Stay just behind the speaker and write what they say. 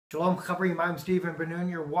Shalom Chavrim, I'm Stephen Ben-Nun.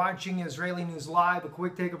 You're watching Israeli News Live. A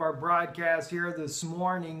quick take of our broadcast here this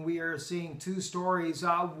morning. We are seeing two stories.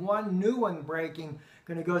 One new one breaking,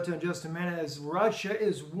 going to go to in just a minute, as Russia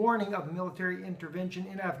is warning of military intervention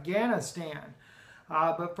in Afghanistan.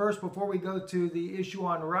 But first, before we go to the issue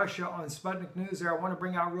on Russia on Sputnik News there, I want to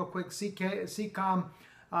bring out real quick CCOM.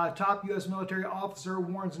 Top U.S. military officer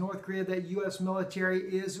warns North Korea that U.S. military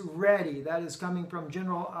is ready. That is coming from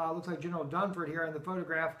General, looks like General Dunford here in the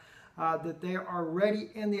photograph, that they are ready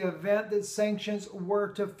in the event that sanctions were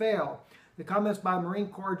to fail. The comments by Marine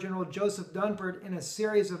Corps General Joseph Dunford in a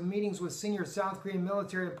series of meetings with senior South Korean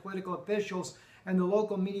military and political officials and the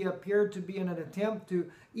local media appeared to be in an attempt to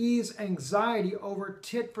ease anxiety over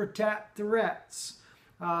tit-for-tat threats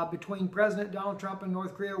between President Donald Trump and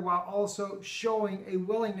North Korea, while also showing a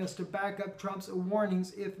willingness to back up Trump's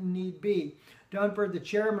warnings if need be. Dunford, the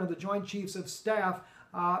chairman of the Joint Chiefs of Staff,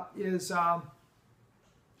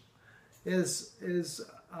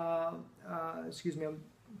 excuse me, I'm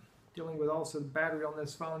dealing with also the battery on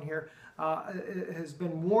this phone here, has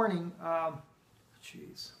been warning,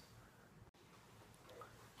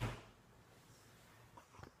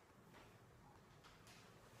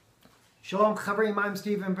 Shalom Chavrim, I'm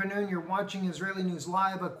Stephen Ben-Nun. You're watching Israeli News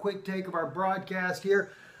Live. A quick take of our broadcast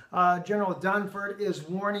here. General Dunford is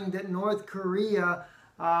warning that North Korea,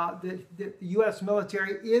 that the U.S.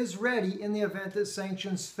 military is ready in the event that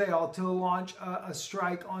sanctions fail to launch a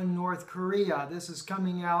strike on North Korea. This is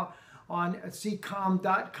coming out on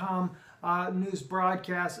ccom.com news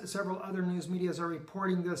broadcast. Several other news medias are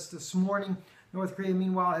reporting this morning. North Korea,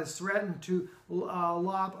 meanwhile, has threatened to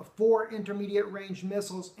lob 4 intermediate-range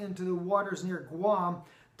missiles into the waters near Guam,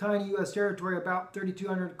 tiny U.S. territory about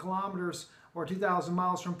 3,200 kilometers or 2,000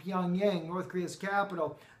 miles from Pyongyang, North Korea's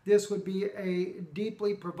capital. This would be a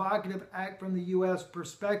deeply provocative act from the U.S.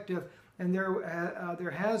 perspective, and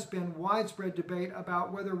there has been widespread debate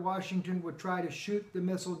about whether Washington would try to shoot the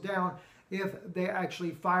missile down if they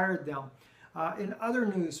actually fired them. In other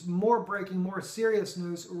news, more breaking, more serious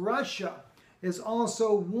news, Russia is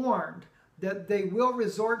also warned that they will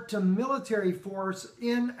resort to military force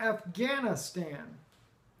in Afghanistan.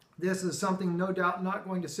 This is something no doubt not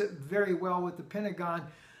going to sit very well with the Pentagon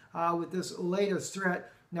with this latest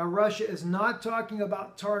threat. Now, Russia is not talking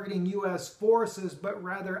about targeting U.S. forces, but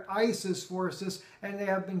rather ISIS forces, and they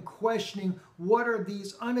have been questioning what are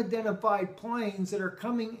these unidentified planes that are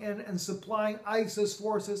coming in and supplying ISIS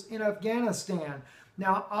forces in Afghanistan.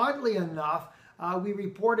 Now, oddly enough, we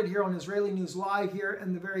reported here on Israeli News Live here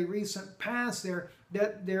in the very recent past there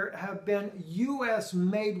that there have been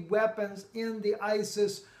U.S.-made weapons in the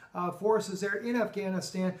ISIS forces there in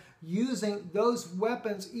Afghanistan, using those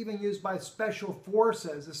weapons even used by special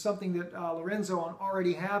forces. It's something that Lorenzo on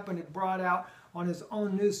Already Happened had brought out on his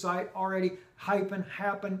own news site,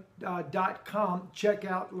 already-happened.com. Check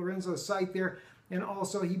out Lorenzo's site there. And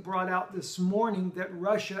also he brought out this morning that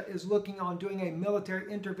Russia is looking on doing a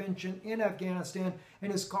military intervention in Afghanistan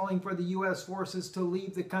and is calling for the U.S. forces to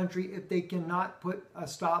leave the country if they cannot put a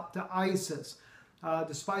stop to ISIS.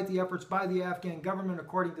 Despite the efforts by the Afghan government,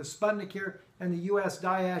 according to Sputnik here, and the U.S.,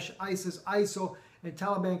 Daesh, ISIS, ISIL, and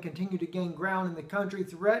Taliban continue to gain ground in the country,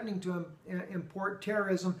 threatening to import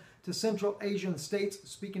terrorism to Central Asian states.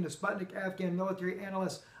 Speaking to Sputnik, Afghan military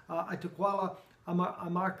analyst Atakwala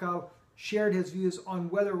Amarko shared his views on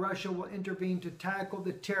whether Russia will intervene to tackle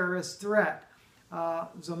the terrorist threat.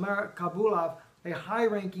 Zamir Kabulov, a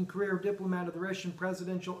high-ranking career diplomat of the Russian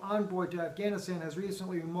presidential envoy to Afghanistan, has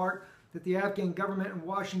recently remarked that the Afghan government and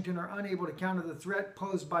Washington are unable to counter the threat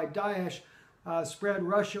posed by Daesh spread.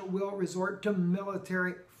 Russia will resort to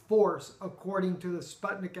military force, according to the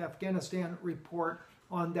Sputnik Afghanistan report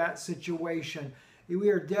on that situation. We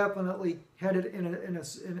are definitely headed in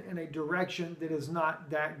a direction that is not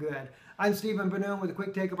that good. I'm Stephen Ben-Nun with a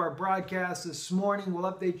quick take of our broadcast this morning. We'll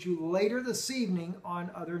update you later this evening on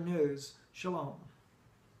other news. Shalom.